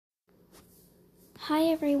Hi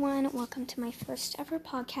everyone, welcome to my first ever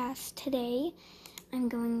podcast. Today I'm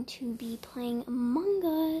going to be playing Among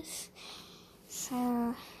Us.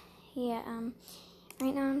 So yeah,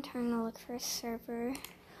 right now I'm trying to look for a server.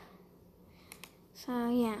 So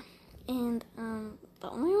yeah, and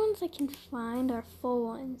the only ones I can find are full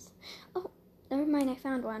ones. Oh, never mind, I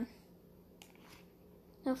found one.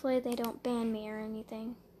 Hopefully they don't ban me or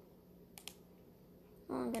anything.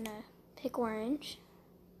 Well, I'm gonna pick orange.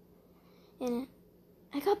 And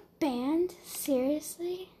I got banned?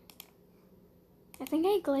 Seriously? I think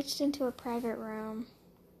I glitched into a private room.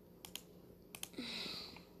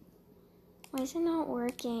 Why is it not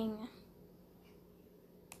working?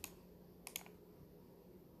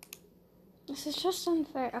 This is just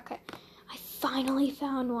unfair. Okay, I finally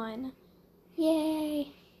found one.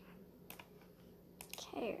 Yay!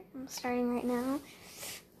 Okay, I'm starting right now.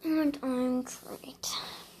 And I'm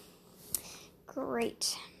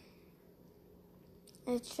great.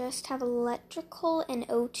 I just have electrical and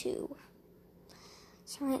O2.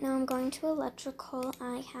 So right now I'm going to electrical.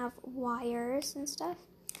 I have wires and stuff.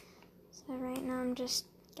 So right now I'm just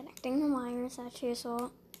connecting the wires as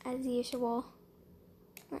usual.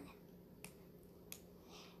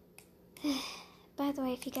 By the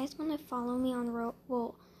way, if you guys want to follow me on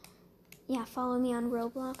follow me on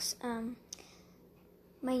Roblox.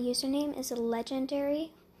 My username is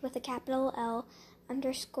legendary with a capital L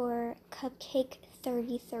 _ cupcake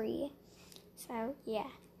 33. So yeah.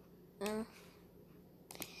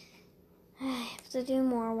 I have to do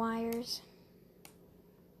more wires.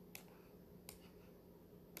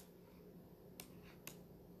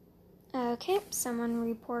 Okay, someone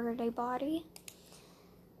reported a body.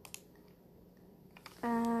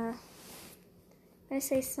 I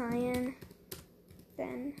say cyan,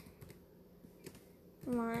 then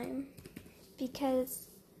lime. Because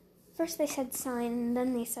first they said cyan, and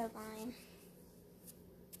then they said lime.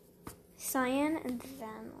 Cyan and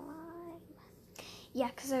then lime.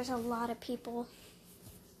 Yeah, because there's a lot of people.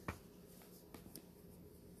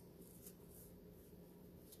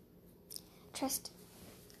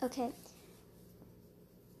 Okay.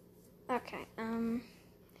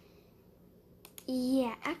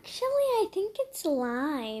 Yeah, actually, I think it's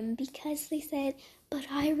lime because they said, but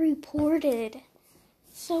I reported.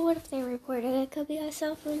 So what if they reported? It could be a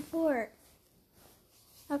self-report.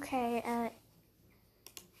 Okay,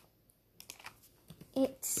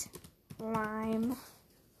 it's lime.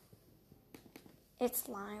 It's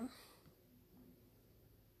lime.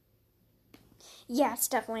 Yeah, it's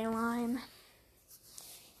definitely lime.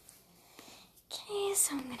 Okay,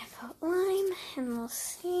 so I'm gonna vote lime, and we'll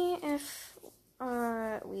see if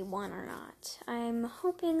we won or not. I'm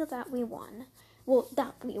hoping that we won. Well,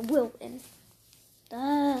 that we will win.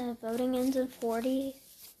 Voting ends in 40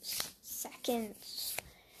 seconds.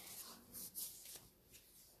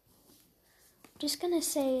 Just gonna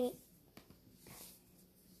say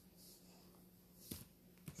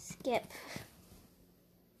skip.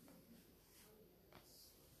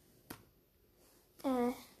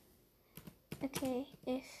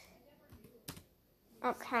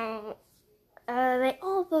 They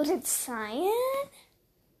all voted cyan.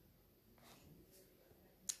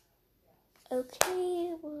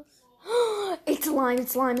 Okay, well, it's lime.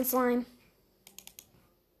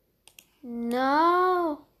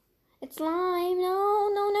 No, it's lime. No.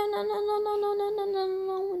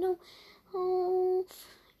 Oh,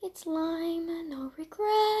 it's lime. No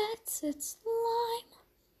regrets. It's lime.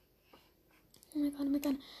 Oh my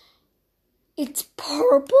god. It's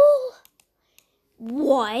purple?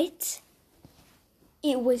 What?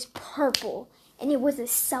 It was purple, and it was a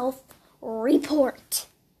self-report.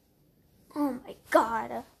 Oh my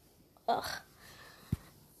god. Ugh.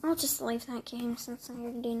 I'll just leave that game since I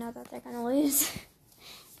already know that they're gonna lose.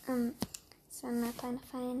 So I'm not trying to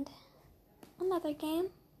find another game.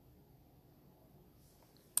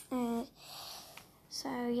 So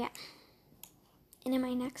yeah. And in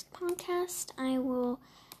my next podcast, I will,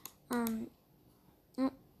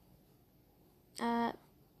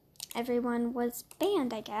 everyone was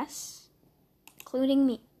banned, I guess, including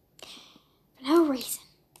me, for no reason.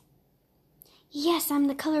 Yes, I'm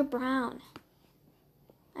the color brown.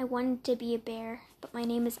 I wanted to be a bear, but my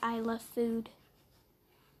name is I Love Food.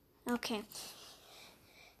 Okay,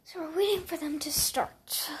 so we're waiting for them to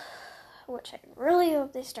start, which I really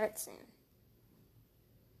hope they start soon.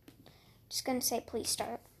 Just gonna say, please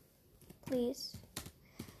start. Please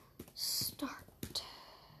start.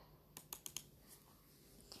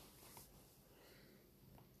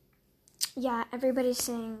 Yeah, everybody's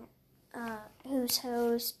saying, who's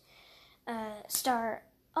host, start.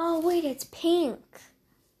 Oh, wait, it's pink.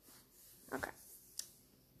 Okay.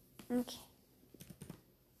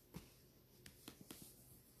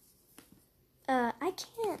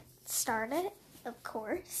 start it, of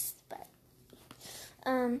course, but,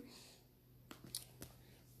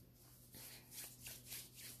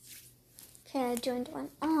 okay, I joined one.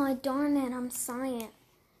 Oh, darn it, I'm cyan.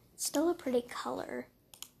 Still a pretty color.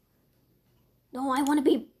 No, I want to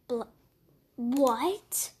be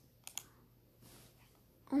what?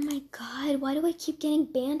 Oh my god, why do I keep getting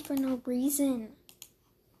banned for no reason?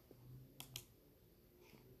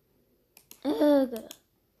 Ugh.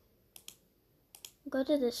 Go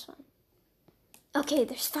to this one. Okay,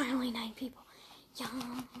 there's finally 9 people. Yes.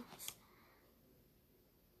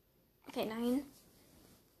 Okay, 9.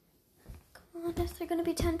 Come on, is there gonna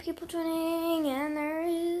be 10 people joining? And there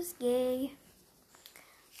is. Yay.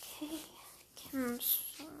 Okay, can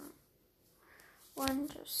one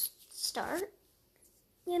just start?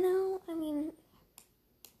 You know, I mean,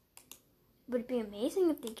 it would be amazing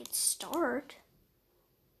if they could start.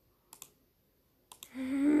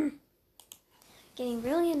 Getting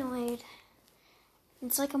really annoyed.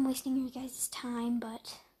 It's like I'm wasting your guys' time,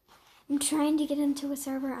 but I'm trying to get into a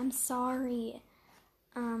server. I'm sorry.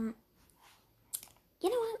 You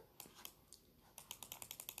know what?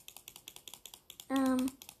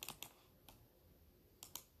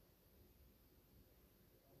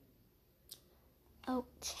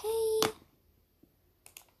 Okay.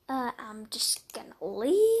 I'm just gonna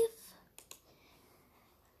leave.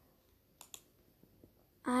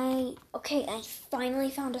 I finally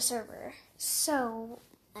found a server. So,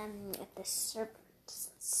 if this server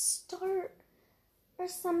doesn't start or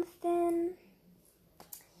something,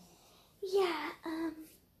 yeah,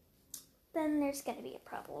 then there's gonna be a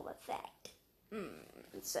problem with that.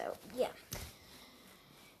 So, yeah.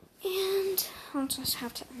 And I'll just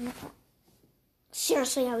have to end the phone.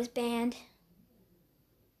 Seriously, I was banned.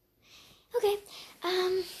 Okay,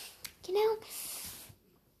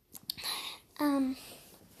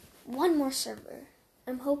 one more server.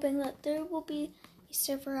 I'm hoping that there will be a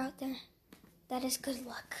server out there that is good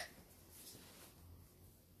luck.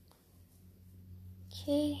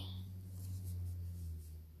 Okay.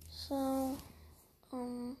 So,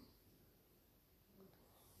 right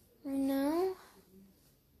now,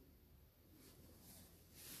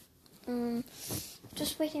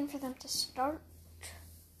 just waiting for them to start.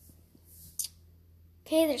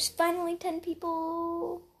 Okay, there's finally 10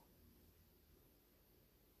 people.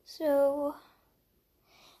 So,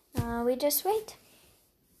 we just wait.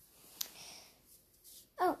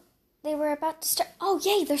 Oh, they were about to start. Oh,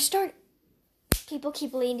 yay, they're starting. People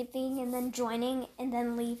keep leaving and then joining and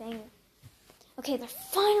then leaving. Okay, they're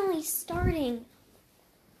finally starting.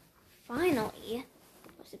 Finally.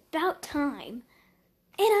 It was about time.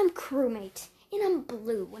 And I'm crewmate. And I'm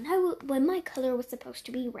blue when my color was supposed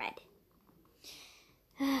to be red.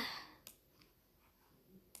 I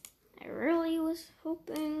really was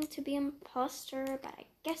hoping to be imposter, but I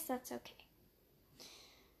guess that's okay.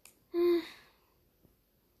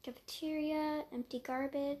 Cafeteria, empty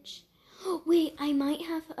garbage. Oh, wait, I might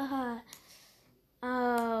have,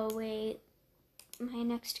 oh, wait. My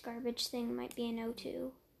next garbage thing might be an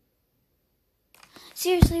O2.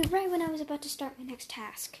 Seriously, right when I was about to start my next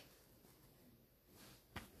task.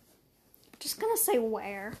 Just gonna say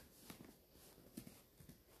where.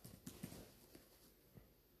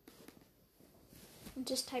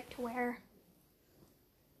 Just typed where.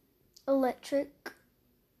 Electric.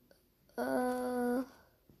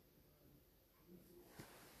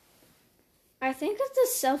 I think it's a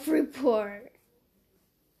self-report.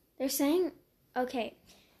 They're saying, okay.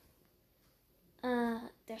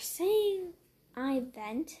 They're saying I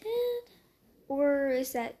vented? Or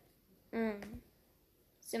is that,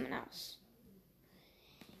 someone else?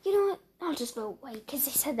 You know what? I'll just vote white because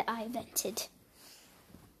they said that I vented.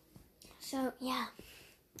 So, yeah.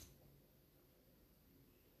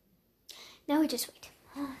 Now we just wait.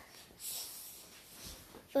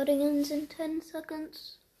 Voting ends in 10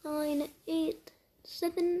 seconds. 9, 8,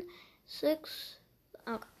 7, 6.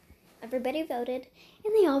 Okay. Everybody voted,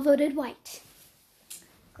 and they all voted white.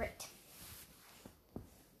 Great.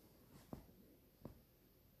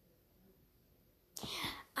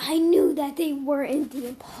 I knew that they weren't the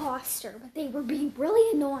imposter, but they were being really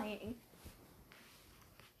annoying.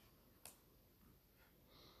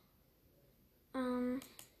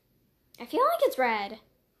 I feel like it's red.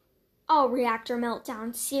 Oh, reactor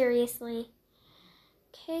meltdown, seriously.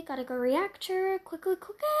 Okay, gotta go reactor. Quick.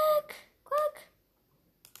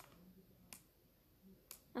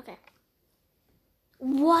 Okay.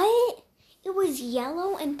 What? It was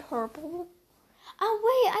yellow and purple? Oh,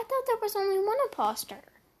 wait, I thought there was only one imposter.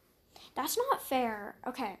 That's not fair.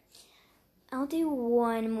 Okay, I'll do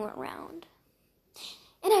one more round.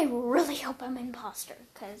 And I really hope I'm imposter,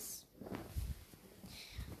 because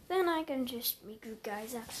then I can just make you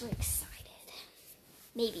guys actually excited.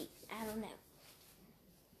 Maybe. I don't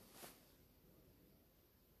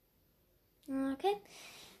know. Okay.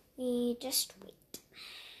 We just wait.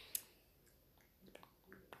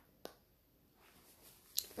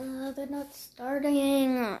 They're not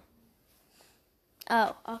starting.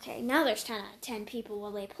 Oh, okay. Now there's 10 out of 10 people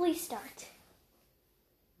will they please start.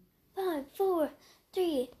 5, 4,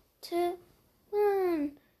 3, 2,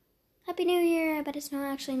 1. Happy New Year, but it's not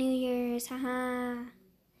actually New Year's. Haha.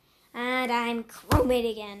 And I'm chromate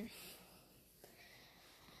again.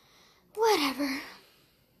 Whatever.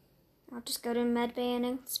 I'll just go to medbay and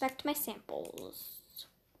inspect my samples.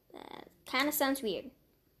 That kind of sounds weird.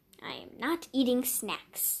 I am not eating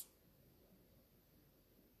snacks.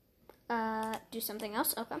 Do something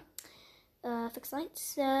else? Okay. Fix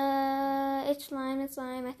lights. It's lime.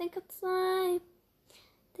 I think it's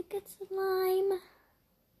lime.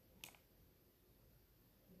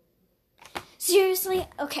 Seriously?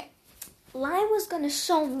 Okay. Lime was gonna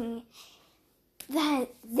show me that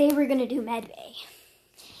they were gonna do medbay.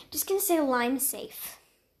 I'm just gonna say lime safe.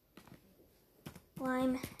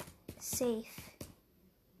 Lime safe.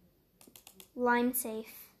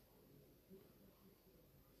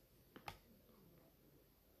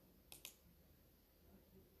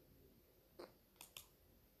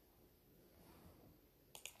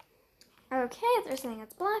 Okay, if there's something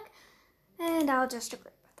that's black, and I'll just agree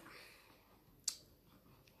with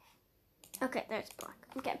them. Okay, there's black.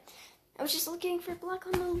 Okay. I was just looking for black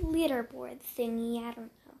on the leaderboard thingy. I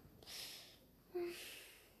don't know.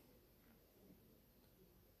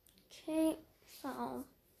 Okay, so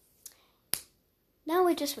now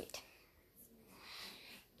we just wait.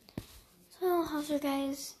 So, how's your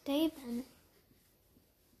guys' day been?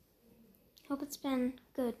 Hope it's been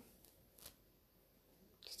good.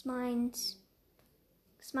 Cause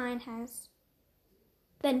mine has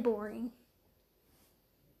been boring.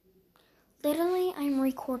 Literally, I'm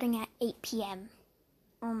recording at 8 p.m.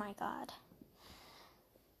 Oh my god.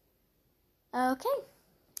 Okay.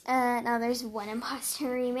 Now there's one imposter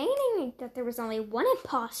remaining. I thought there was only one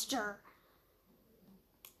imposter.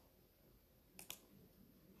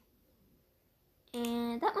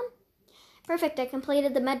 And that one. Perfect, I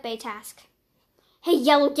completed the medbay task. Hey,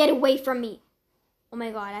 yellow, get away from me. Oh my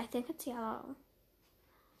god, I think it's yellow.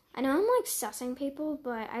 I know I'm like sussing people,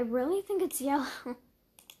 but I really think it's yellow.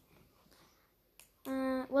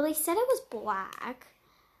 Well, they said it was black,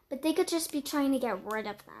 but they could just be trying to get rid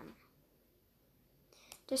of them.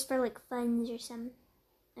 Just for like funds or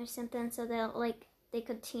something, so they'll like they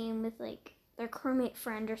could team with like their crewmate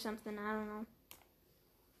friend or something. I don't know.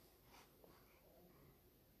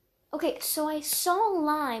 Okay, so I saw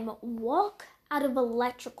Lime walk out of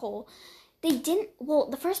electrical.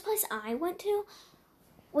 The first place I went to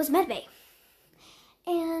was medbay.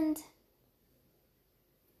 And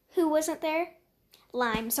who wasn't there?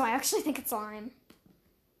 Lime, so I actually think it's Lime.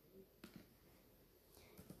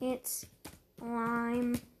 It's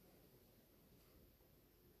Lime.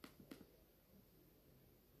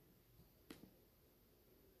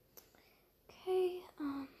 Okay,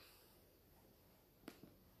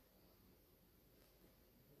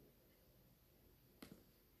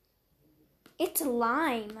 it's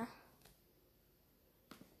Lime.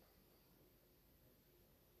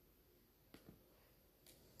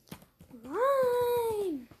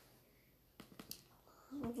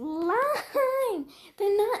 Lime.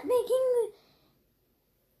 They're not making the...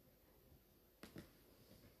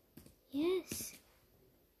 Yes.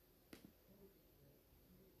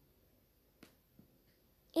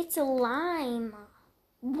 It's a lime.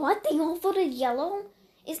 What? They all voted yellow?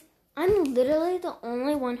 I'm literally the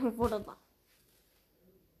only one who voted lime.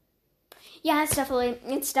 Yeah, it's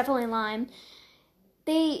definitely lime.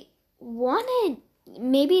 They wanted...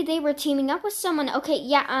 Maybe they were teaming up with someone. Okay,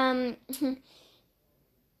 yeah,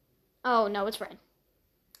 Oh, no, it's red.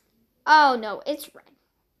 Oh, no, it's red.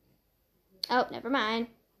 Oh, never mind.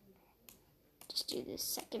 Just do this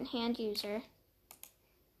second-hand user.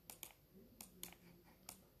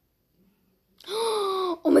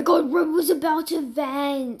 Oh my god, red was about to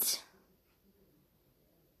vent.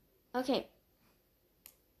 Okay.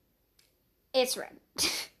 It's red.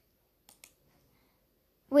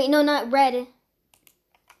 Wait, no, not red.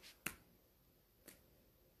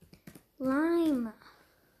 Lime.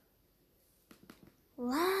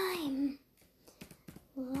 Lime.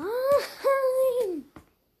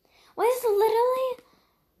 Why is literally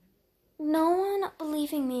no one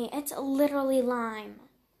believing me? It's literally lime.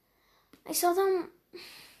 I saw them.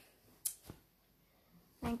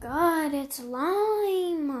 My god, it's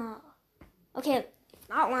lime. Okay, if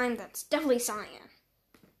not lime, that's definitely cyan.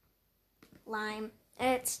 Lime.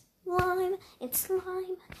 It's lime. It's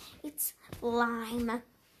lime. It's lime.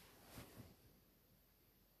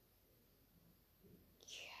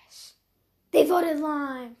 Yes. They voted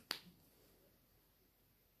lime.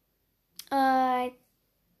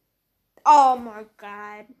 Oh my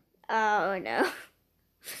god. Oh no.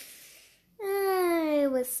 It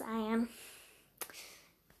was cyan.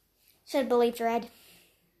 Should have believed red.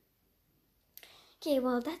 Okay,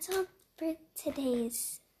 well, that's all for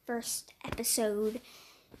today's first episode.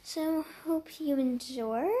 So, hope you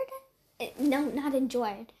enjoyed. No, not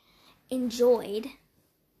enjoyed. Enjoyed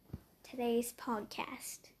today's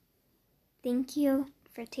podcast. Thank you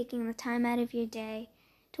for taking the time out of your day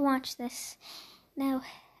to watch this. Now,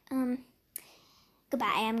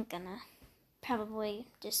 goodbye. I'm gonna probably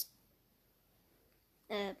just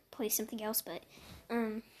play something else, but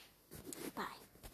bye.